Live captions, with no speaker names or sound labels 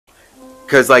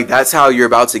Because like that's how you're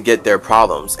about to get their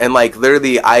problems. And like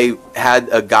literally I had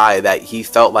a guy that he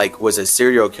felt like was a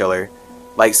serial killer,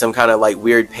 like some kind of like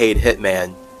weird paid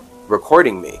hitman,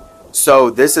 recording me.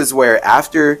 So this is where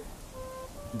after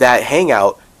that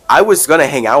hangout, I was gonna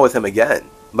hang out with him again.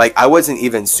 Like I wasn't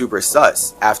even super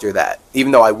sus after that,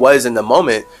 even though I was in the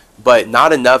moment, but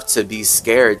not enough to be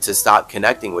scared to stop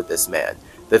connecting with this man.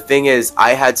 The thing is,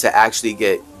 I had to actually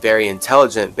get very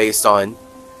intelligent based on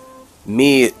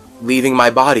me leaving my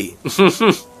body.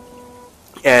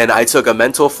 And I took a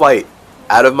mental flight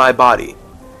out of my body,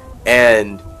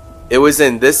 and it was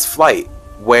in this flight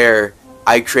where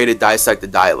I created Dissect the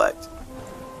Dialect.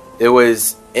 It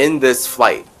was in this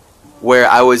flight where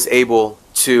I was able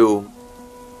to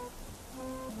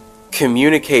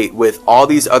communicate with all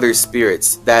these other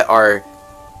spirits that are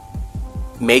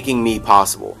making me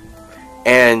possible.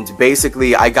 And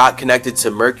basically I got connected to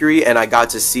Mercury, and I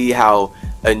got to see how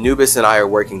Anubis and I are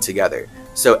working together.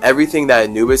 So everything that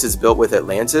Anubis is built with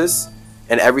Atlantis,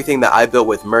 and everything that I built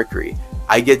with Mercury,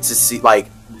 I get to see like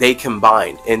they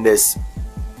combined in this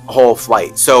whole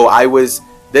flight. So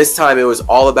this time it was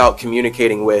all about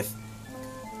communicating with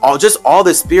all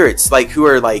the spirits like who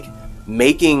are like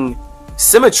making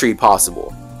symmetry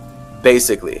possible.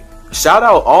 Basically, shout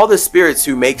out all the spirits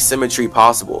who make symmetry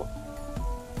possible.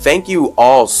 Thank you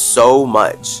all so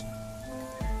much.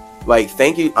 Like,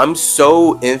 thank you. I'm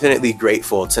so infinitely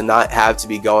grateful to not have to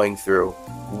be going through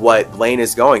what Blaine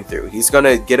is going through. He's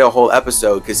gonna get a whole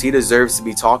episode because he deserves to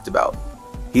be talked about.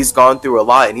 He's gone through a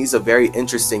lot, and he's a very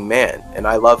interesting man, and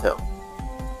I love him.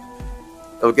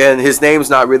 Again, his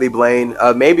name's not really Blaine.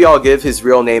 Maybe I'll give his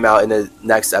real name out in the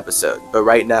next episode, but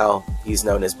right now he's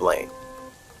known as Blaine.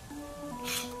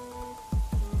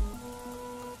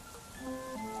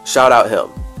 Shout out him.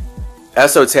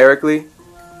 Esoterically,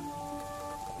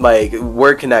 like,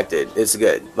 we're connected. It's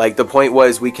good. Like, the point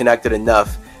was we connected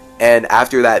enough, and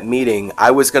after that meeting I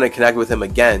was going to connect with him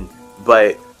again,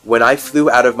 but when I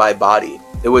flew out of my body,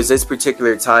 it was this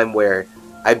particular time where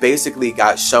I basically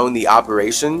got shown the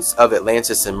operations of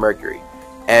Atlantis and Mercury,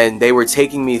 and they were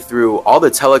taking me through all the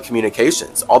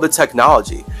telecommunications, all the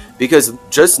technology, because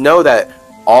just know that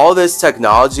all this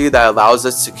technology that allows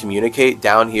us to communicate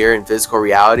down here in physical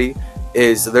reality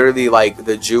is literally like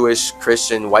the Jewish,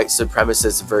 Christian, white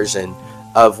supremacist version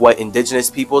of what indigenous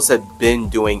peoples have been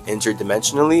doing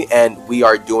interdimensionally, and we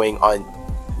are doing on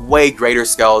way greater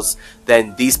scales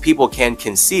than these people can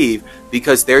conceive,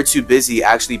 because they're too busy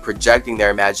actually projecting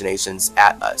their imaginations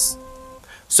at us.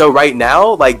 So right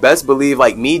now, like, best believe,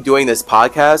 like, me doing this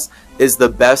podcast is the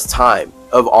best time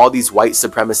of all these white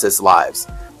supremacist lives.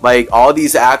 Like, all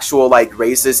these actual like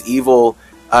racist, evil,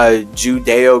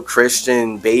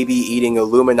 Judeo-Christian, baby-eating,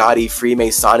 Illuminati,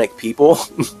 Freemasonic people,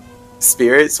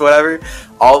 spirits, whatever,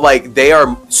 all like, they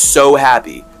are so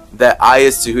happy that I,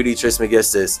 as Tahuti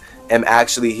Trismegistus, am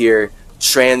actually here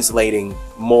translating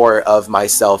more of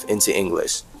myself into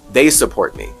English. They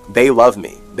support me. They love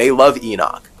me. They love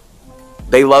Enoch.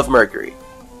 They love Mercury.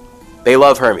 They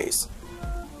love Hermes.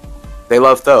 They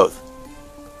love Thoth.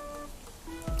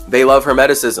 They love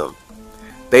Hermeticism.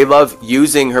 They love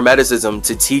using Hermeticism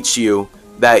to teach you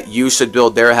that you should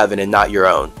build their heaven and not your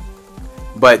own.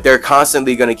 But they're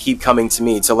constantly going to keep coming to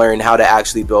me to learn how to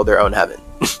actually build their own heaven.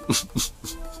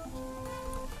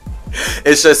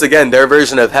 It's just, again, their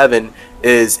version of heaven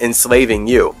is enslaving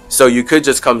you. So you could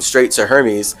just come straight to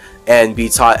Hermes and be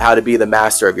taught how to be the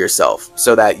master of yourself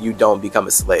so that you don't become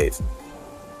a slave.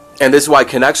 And this is why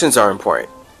connections are important,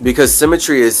 because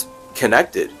symmetry is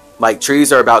connected. Like,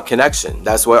 trees are about connection.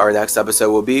 That's what our next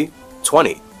episode will be.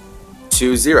 20.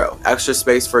 Extra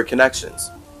space for connections.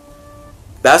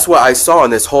 That's what I saw on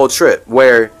this whole trip,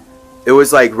 where it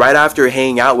was like right after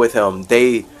hanging out with him,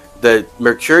 the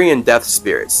Mercurian death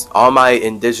spirits, all my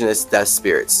indigenous death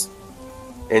spirits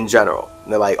in general,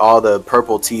 they're like all the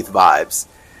purple teeth vibes,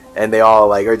 and they all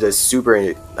like are just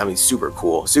super, I mean, super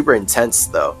cool, super intense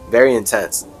though, very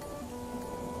intense.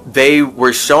 They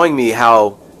were showing me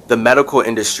how the medical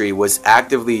industry was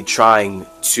actively trying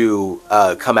to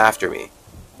come after me,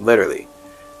 literally,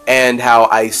 and how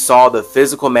I saw the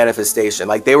physical manifestation.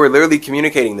 Like, they were literally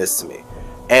communicating this to me,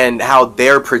 and how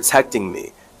they're protecting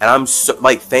me. And I'm so,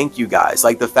 like, thank you guys.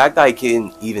 Like, the fact that I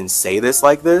can even say this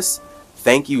like this,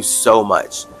 thank you so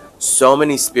much. So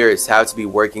many spirits have to be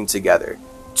working together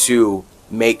to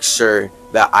make sure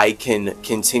that I can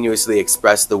continuously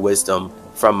express the wisdom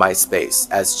from my space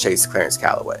as Chase Clarence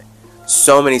Calloway.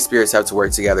 So many spirits have to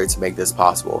work together to make this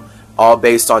possible, all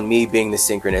based on me being the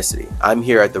synchronicity. I'm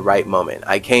here at the right moment.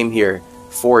 I came here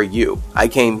for you. I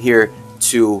came here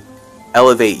to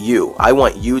elevate you. I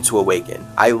want you to awaken.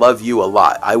 I love you a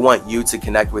lot. I want you to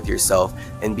connect with yourself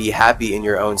and be happy in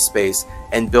your own space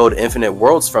and build infinite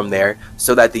worlds from there,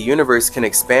 so that the universe can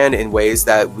expand in ways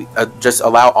that we, just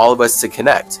allow all of us to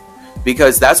connect.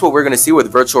 Because that's what we're going to see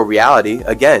with virtual reality.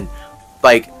 Again,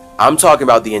 like, I'm talking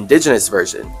about the indigenous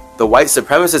version. The white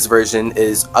supremacist version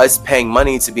is us paying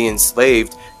money to be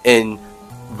enslaved in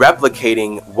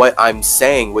replicating what I'm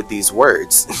saying with these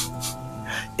words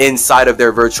inside of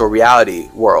their virtual reality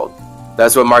world.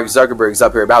 That's what Mark Zuckerberg's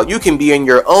up here about. You can be in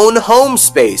your own home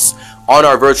space on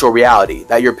our virtual reality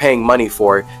that you're paying money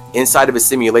for, inside of a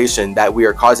simulation that we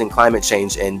are causing climate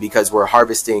change in, because we're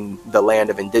harvesting the land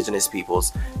of indigenous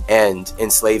peoples and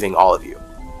enslaving all of you.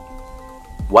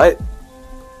 What?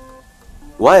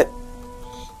 What?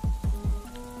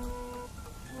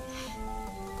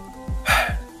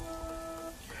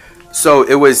 So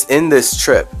it was in this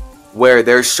trip where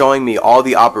they're showing me all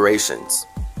the operations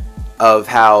of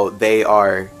how they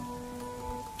are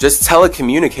just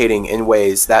telecommunicating in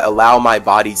ways that allow my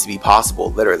body to be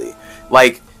possible, literally.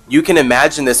 Like, you can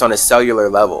imagine this on a cellular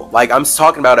level. Like, I'm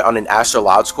talking about it on an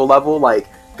astrological level, like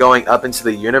going up into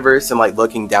the universe and like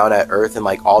looking down at Earth and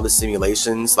like all the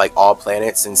simulations, like all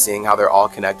planets, and seeing how they're all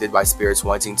connected by spirits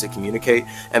wanting to communicate,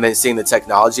 and then seeing the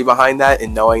technology behind that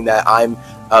and knowing that I'm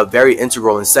very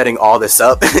integral in setting all this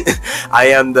up. I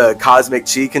am the cosmic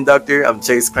chi conductor. I'm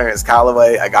Chase Clarence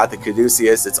Calloway. I got the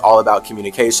caduceus. It's all about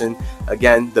communication.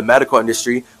 Again, the medical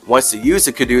industry wants to use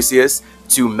the caduceus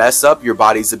to mess up your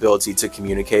body's ability to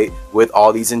communicate with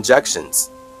all these injections.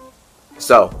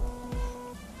 So,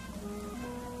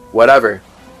 whatever.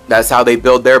 That's how they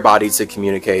build their body to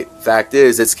communicate. Fact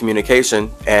is, it's communication,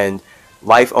 and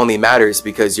life only matters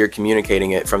because you're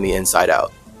communicating it from the inside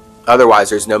out. Otherwise,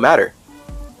 there's no matter.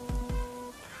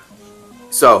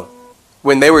 So,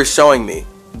 when they were showing me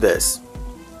this,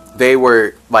 they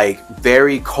were like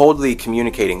very coldly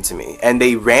communicating to me, and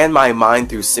they ran my mind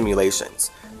through simulations.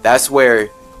 That's where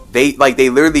they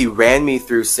literally ran me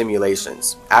through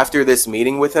simulations. After this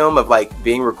meeting with him, of like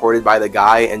being recorded by the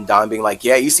guy, and Don being like,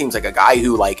 yeah, he seems like a guy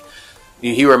who, like,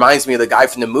 he reminds me of the guy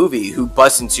from the movie who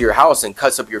busts into your house and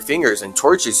cuts up your fingers and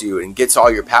tortures you and gets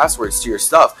all your passwords to your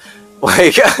stuff.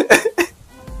 Like,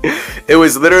 it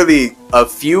was literally a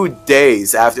few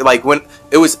days after, like, when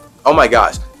it was, oh my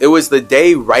gosh, it was the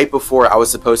day right before I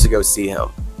was supposed to go see him.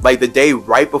 Like, the day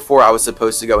right before I was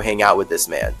supposed to go hang out with this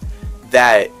man,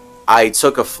 that I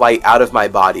took a flight out of my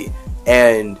body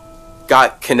and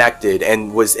got connected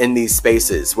and was in these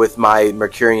spaces with my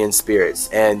Mercurian spirits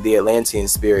and the Atlantean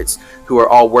spirits, who are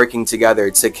all working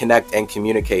together to connect and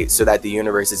communicate so that the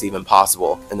universe is even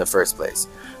possible in the first place.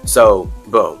 So,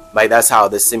 boom. Like, that's how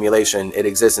this simulation, it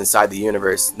exists inside the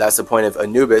universe. That's the point of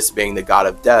Anubis being the god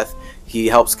of death. He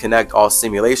helps connect all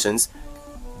simulations.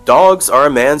 Dogs are a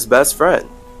man's best friend.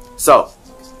 So,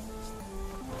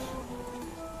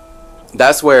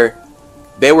 that's where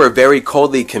they were very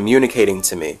coldly communicating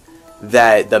to me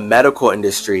that the medical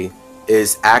industry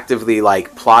is actively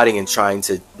like plotting and trying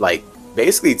to like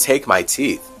basically take my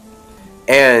teeth.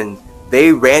 And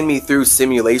they ran me through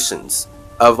simulations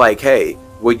of like, hey,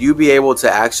 would you be able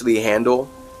to actually handle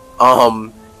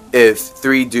if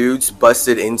 3 dudes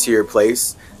busted into your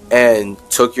place and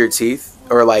took your teeth,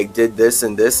 or like did this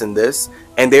and this and this?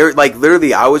 And they're like,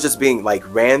 literally, I was just being like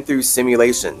ran through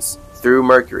simulations through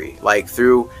Mercury, like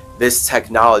through this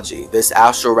technology, this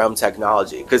astral realm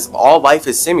technology, because all life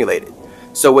is simulated.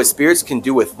 So what spirits can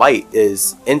do with light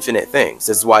is infinite things.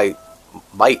 This is why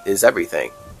light is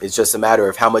everything. It's just a matter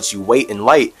of how much you weight in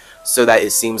light so that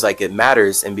it seems like it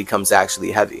matters and becomes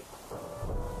actually heavy.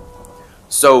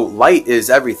 So light is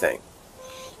everything.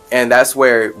 And that's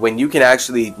where, when you can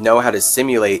actually know how to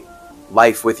simulate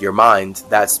life with your mind,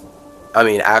 that's, I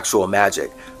mean, actual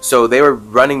magic. So they were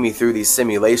running me through these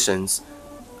simulations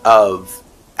of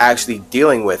actually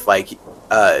dealing with like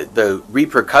the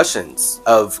repercussions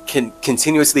of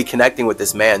continuously connecting with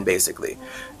this man, basically.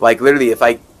 Like, literally, if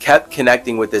I kept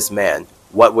connecting with this man,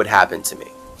 what would happen to me?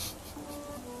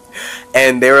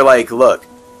 And they were like, look,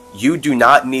 you do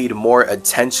not need more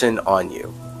attention on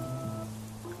you.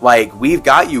 Like, we've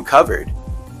got you covered.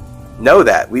 Know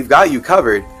that. We've got you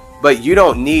covered, but you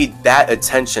don't need that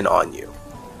attention on you.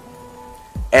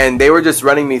 And they were just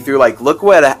running me through like, look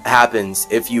what happens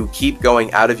if you keep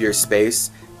going out of your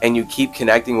space and you keep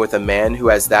connecting with a man who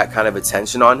has that kind of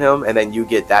attention on him, and then you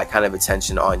get that kind of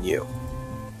attention on you.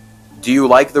 Do you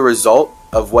like the result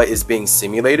of what is being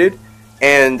simulated?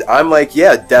 And I'm like,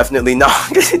 yeah, definitely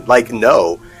not. Like,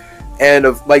 no. And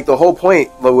like, the whole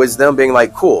point was them being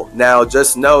like, cool, now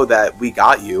just know that we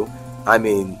got you. I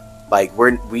mean, like,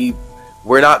 we're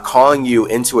not calling you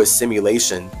into a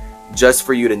simulation just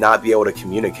for you to not be able to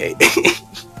communicate.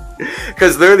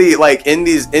 Because literally, like, in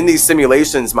these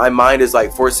simulations, my mind is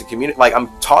like forced to communicate. Like, I'm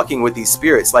talking with these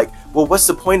spirits. Like, well, what's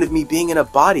the point of me being in a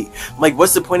body? Like,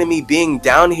 what's the point of me being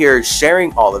down here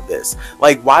sharing all of this?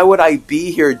 Like, why would I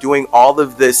be here doing all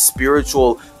of this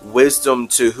spiritual wisdom,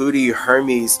 Tahuti,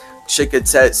 Hermes,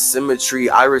 Chicotet, symmetry,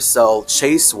 Irisel,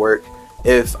 chase work,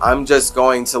 if I'm just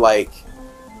going to, like,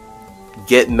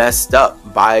 get messed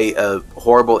up by a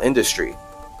horrible industry?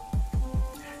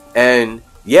 And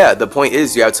yeah, the point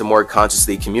is you have to more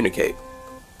consciously communicate.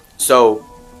 So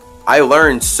I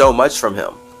learned so much from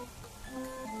him.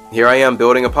 Here I am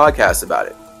building a podcast about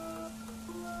it.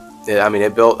 I mean,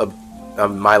 it built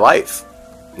my life.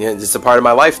 It's a part of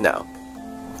my life now.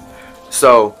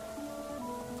 So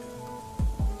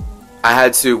I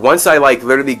had to, once I like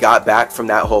literally got back from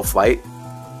that whole flight,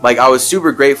 like, I was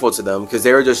super grateful to them, because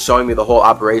they were just showing me the whole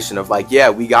operation of like, yeah,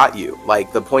 we got you.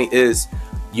 Like, the point is,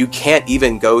 you can't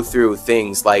even go through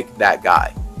things like that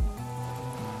guy.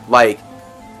 Like,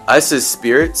 us as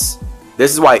spirits,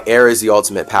 this is why air is the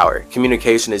ultimate power.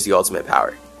 Communication is the ultimate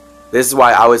power. This is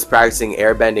why I was practicing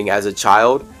airbending as a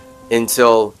child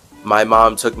until my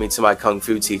mom took me to my kung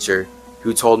fu teacher,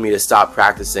 who told me to stop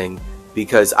practicing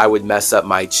because I would mess up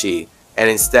my chi. And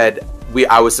instead,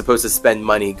 I was supposed to spend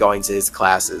money going to his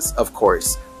classes. Of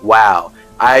course. Wow.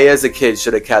 I, as a kid,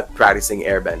 should have kept practicing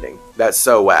airbending. That's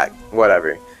so whack.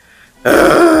 Whatever.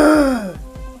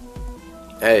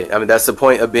 Hey, I mean, that's the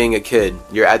point of being a kid.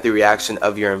 You're at the reaction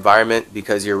of your environment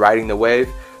because you're riding the wave,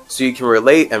 so you can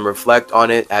relate and reflect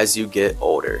on it as you get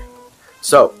older.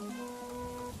 So,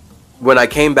 when I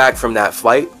came back from that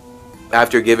flight,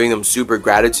 after giving them super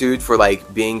gratitude for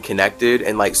like being connected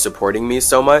and like supporting me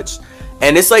so much,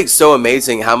 and it's like so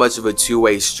amazing how much of a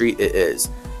two-way street it is,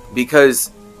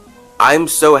 because I'm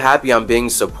so happy I'm being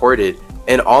supported,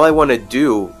 and all I want to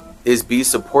do is be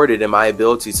supported in my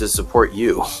ability to support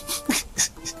you.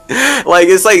 Like,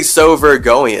 it's like so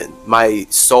Virgoian, my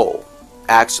soul,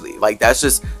 actually. Like,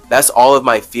 that's all of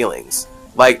my feelings.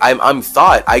 Like, I'm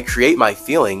thought, I create my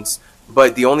feelings,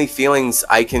 but the only feelings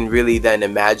I can really then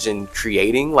imagine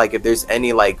creating, like if there's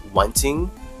any like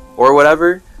wanting or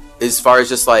whatever, as far as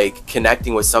just like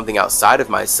connecting with something outside of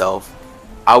myself,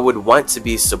 I would want to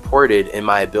be supported in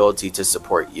my ability to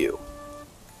support you.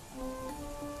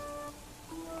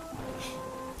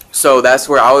 So that's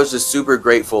where I was just super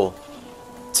grateful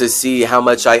to see how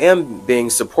much I am being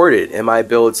supported in my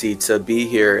ability to be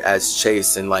here as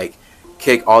Chase and like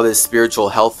kick all this spiritual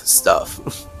health stuff.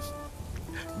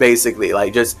 Basically,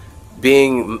 like just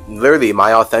being literally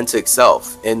my authentic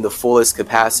self in the fullest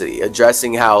capacity,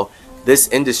 addressing how this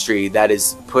industry that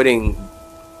is putting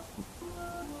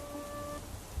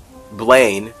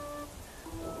Blaine,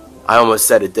 I almost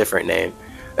said a different name,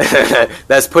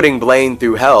 that's putting Blaine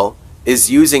through hell,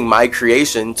 is using my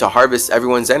creation to harvest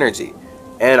everyone's energy.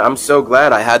 And I'm so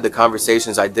glad I had the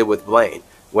conversations I did with Blaine.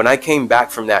 When I came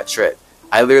back from that trip,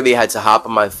 I literally had to hop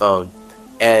on my phone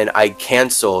and I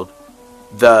canceled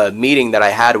the meeting that I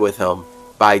had with him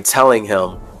by telling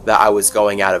him that I was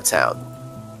going out of town.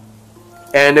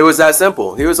 And it was that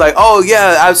simple. He was like, oh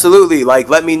yeah, absolutely, like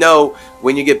let me know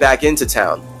when you get back into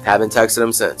town. Haven't texted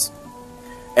him since.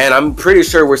 And I'm pretty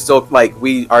sure we're still like,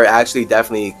 we are actually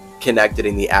definitely connected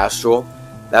in the astral.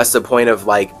 That's the point of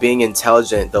like being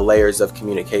intelligent, the layers of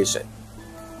communication.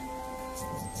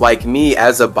 Like me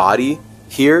as a body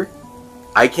here,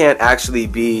 I can't actually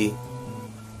be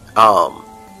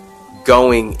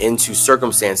going into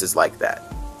circumstances like that.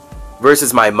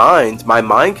 Versus my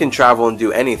mind can travel and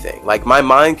do anything. Like my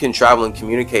mind can travel and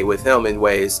communicate with him in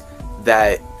ways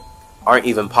that aren't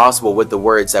even possible with the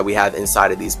words that we have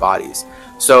inside of these bodies.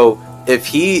 So if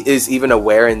he is even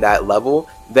aware in that level,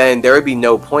 then there would be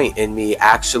no point in me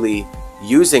actually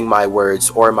using my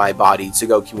words or my body to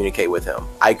go communicate with him.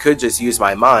 I could just use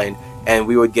my mind and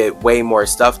we would get way more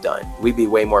stuff done. We'd be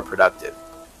way more productive.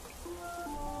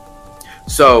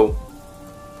 So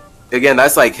again,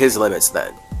 that's like his limits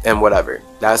then, and whatever.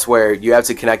 That's where you have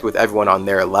to connect with everyone on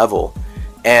their level.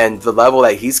 And the level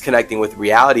that he's connecting with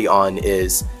reality on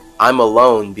is, I'm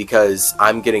alone because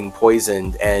I'm getting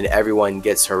poisoned and everyone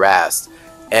gets harassed.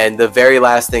 And the very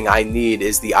last thing I need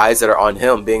is the eyes that are on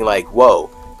him being like, whoa,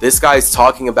 this guy's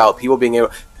talking about people being able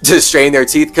to strain their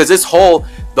teeth. Because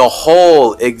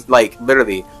like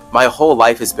literally, my whole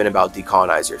life has been about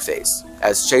decolonize your face.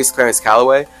 As Chase Clarence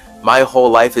Calloway, my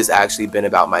whole life has actually been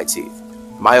about my teeth.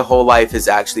 My whole life has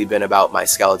actually been about my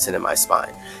skeleton and my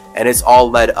spine. And it's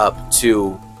all led up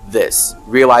to this,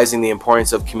 realizing the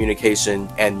importance of communication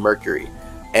and Mercury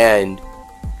and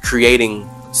creating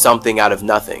something out of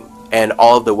nothing and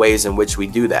all of the ways in which we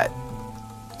do that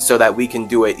so that we can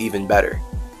do it even better.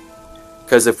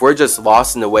 Because if we're just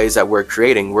lost in the ways that we're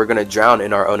creating, we're going to drown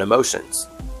in our own emotions.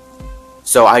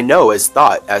 So I know as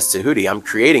thought, as Tahuti, I'm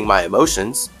creating my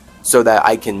emotions so that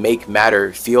I can make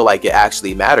matter feel like it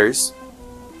actually matters.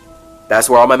 That's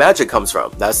where all my magic comes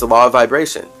from. That's the law of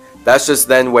vibration. That's just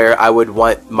then where I would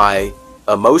want my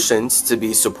emotions to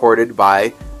be supported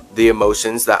by the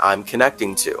emotions that I'm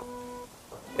connecting to.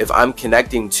 If I'm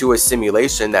connecting to a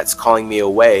simulation that's calling me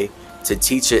away to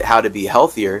teach it how to be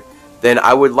healthier, then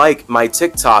I would like my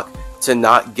TikTok to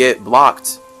not get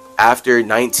blocked after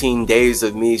 19 days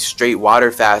of me straight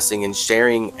water fasting and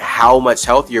sharing how much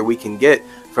healthier we can get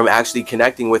from actually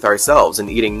connecting with ourselves and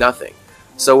eating nothing.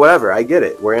 So whatever, I get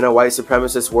it. We're in a white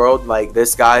supremacist world. Like,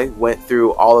 this guy went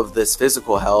through all of this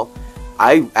physical hell.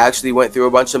 I actually went through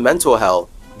a bunch of mental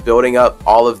hell, building up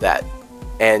all of that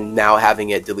and now having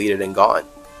it deleted and gone.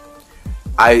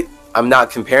 I'm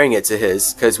not comparing it to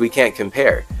his, because we can't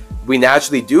compare. We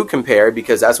naturally do compare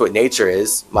because that's what nature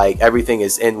is. Like, everything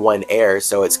is in one air,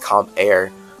 so it's comp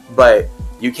air. But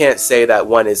you can't say that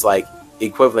one is like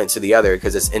equivalent to the other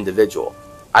because it's individual.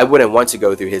 I wouldn't want to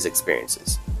go through his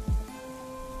experiences.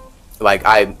 Like,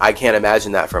 I can't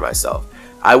imagine that for myself.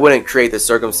 I wouldn't create the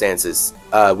circumstances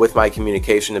with my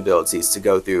communication abilities to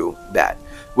go through that,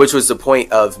 which was the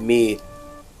point of me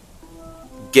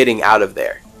getting out of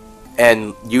there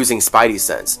and using Spidey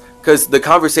sense. Because the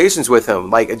conversations with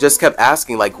him, like, it just kept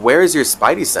asking, like, where is your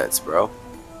Spidey sense, bro?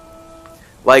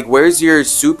 Like, where's your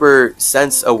super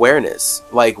sense awareness?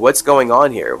 Like, what's going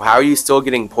on here? How are you still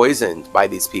getting poisoned by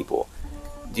these people?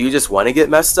 Do you just want to get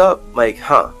messed up? Like,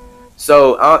 huh?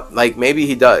 So, like, maybe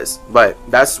he does. But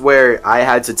that's where I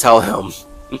had to tell him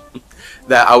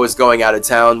that I was going out of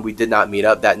town. We did not meet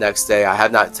up that next day. I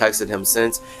have not texted him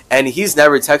since. And he's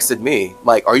never texted me,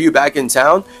 like, are you back in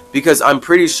town? Because I'm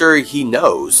pretty sure he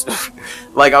knows.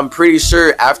 Like, I'm pretty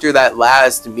sure after that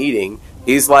last meeting,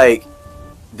 he's like,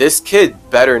 this kid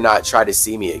better not try to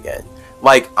see me again.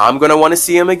 Like, I'm going to want to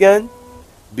see him again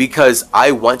because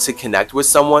I want to connect with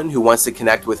someone who wants to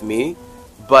connect with me.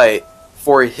 But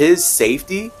for his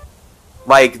safety,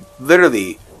 like,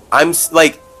 literally, I'm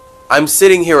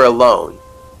sitting here alone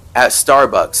at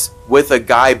Starbucks with a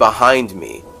guy behind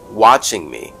me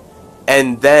watching me,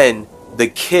 and then the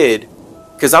kid,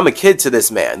 because I'm a kid to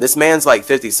this man. This man's like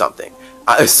 50 something.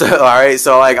 So, all right,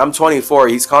 so like, I'm 24.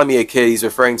 He's calling me a kid. He's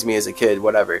referring to me as a kid,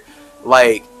 whatever.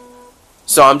 Like,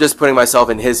 so I'm just putting myself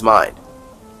in his mind.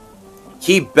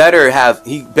 He better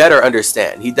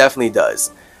understand. He definitely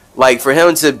does. Like, for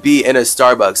him to be in a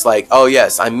Starbucks, like, oh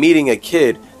yes, I'm meeting a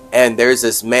kid, and there's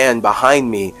this man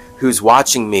behind me who's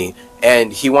watching me,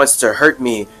 and he wants to hurt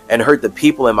me and hurt the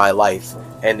people in my life,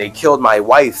 and they killed my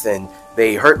wife, and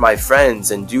they hurt my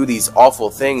friends, and do these awful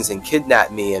things, and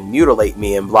kidnap me, and mutilate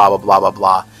me, and blah, blah, blah, blah,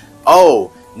 blah.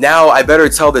 Oh, now I better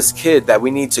tell this kid that we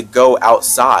need to go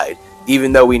outside,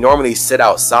 even though we normally sit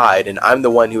outside, and I'm the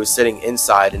one who is sitting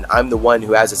inside, and I'm the one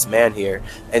who has this man here.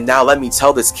 And now let me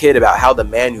tell this kid about how the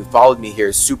man who followed me here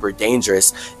is super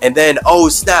dangerous. And then, oh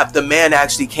snap, the man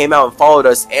actually came out and followed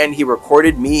us, and he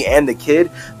recorded me and the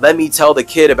kid. Let me tell the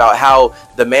kid about how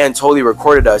the man totally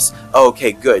recorded us. Oh,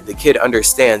 okay, good, the kid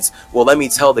understands. Well, let me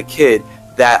tell the kid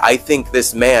that I think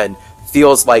this man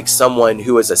feels like someone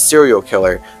who is a serial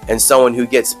killer and someone who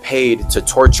gets paid to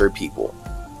torture people.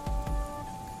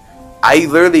 I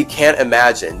literally can't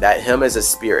imagine that him as a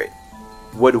spirit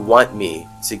would want me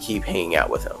to keep hanging out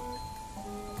with him.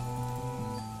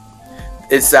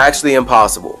 It's actually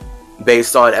impossible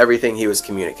based on everything he was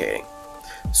communicating.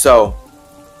 So,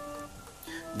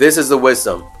 this is the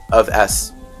wisdom of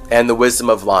S and the wisdom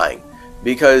of lying.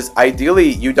 Because ideally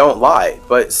you don't lie,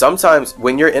 but sometimes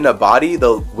when you're in a body,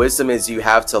 the wisdom is you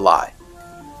have to lie.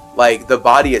 Like, the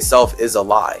body itself is a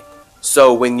lie.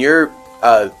 So when you're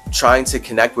trying to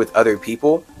connect with other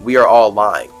people, we are all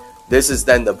lying. This is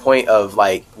then the point of,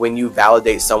 like, when you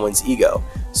validate someone's ego.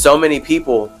 So many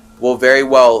people will very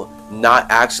well not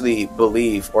actually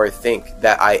believe or think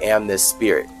that I am this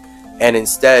spirit, and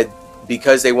instead,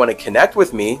 because they want to connect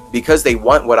with me, because they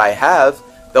want what I have,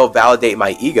 they'll validate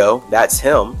my ego. That's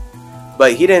him.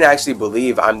 But he didn't actually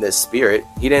believe I'm this spirit.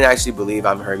 He didn't actually believe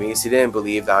I'm Hermes. He didn't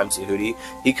believe that I'm Tahuti.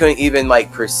 He couldn't even,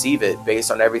 like, perceive it based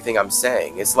on everything I'm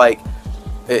saying. It's like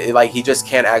he just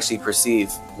can't actually perceive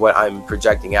what I'm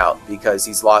projecting out because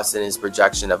he's lost in his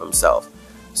projection of himself.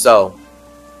 So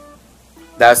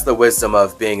that's the wisdom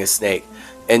of being a snake,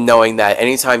 and knowing that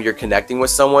anytime you're connecting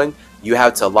with someone, you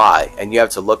have to lie and you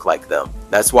have to look like them.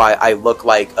 That's why I look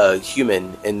like a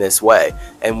human in this way,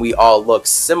 and we all look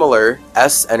similar.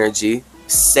 S energy,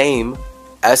 same.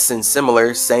 S and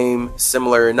similar, same,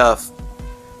 similar enough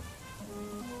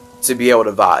to be able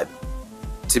to vibe,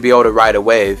 to be able to ride a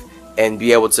wave and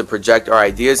be able to project our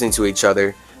ideas into each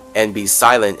other and be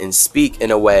silent and speak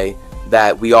in a way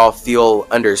that we all feel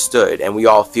understood, and we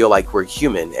all feel like we're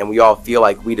human, and we all feel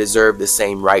like we deserve the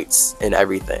same rights in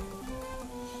everything.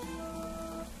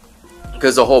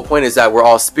 Because the whole point is that we're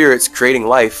all spirits creating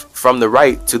life from the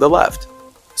right to the left.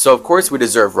 So of course we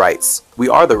deserve rights. We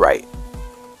are the right.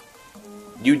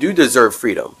 You do deserve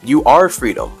freedom. You are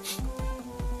freedom.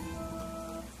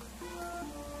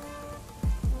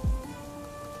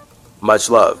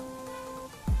 Much love.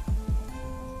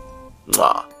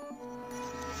 Mwah.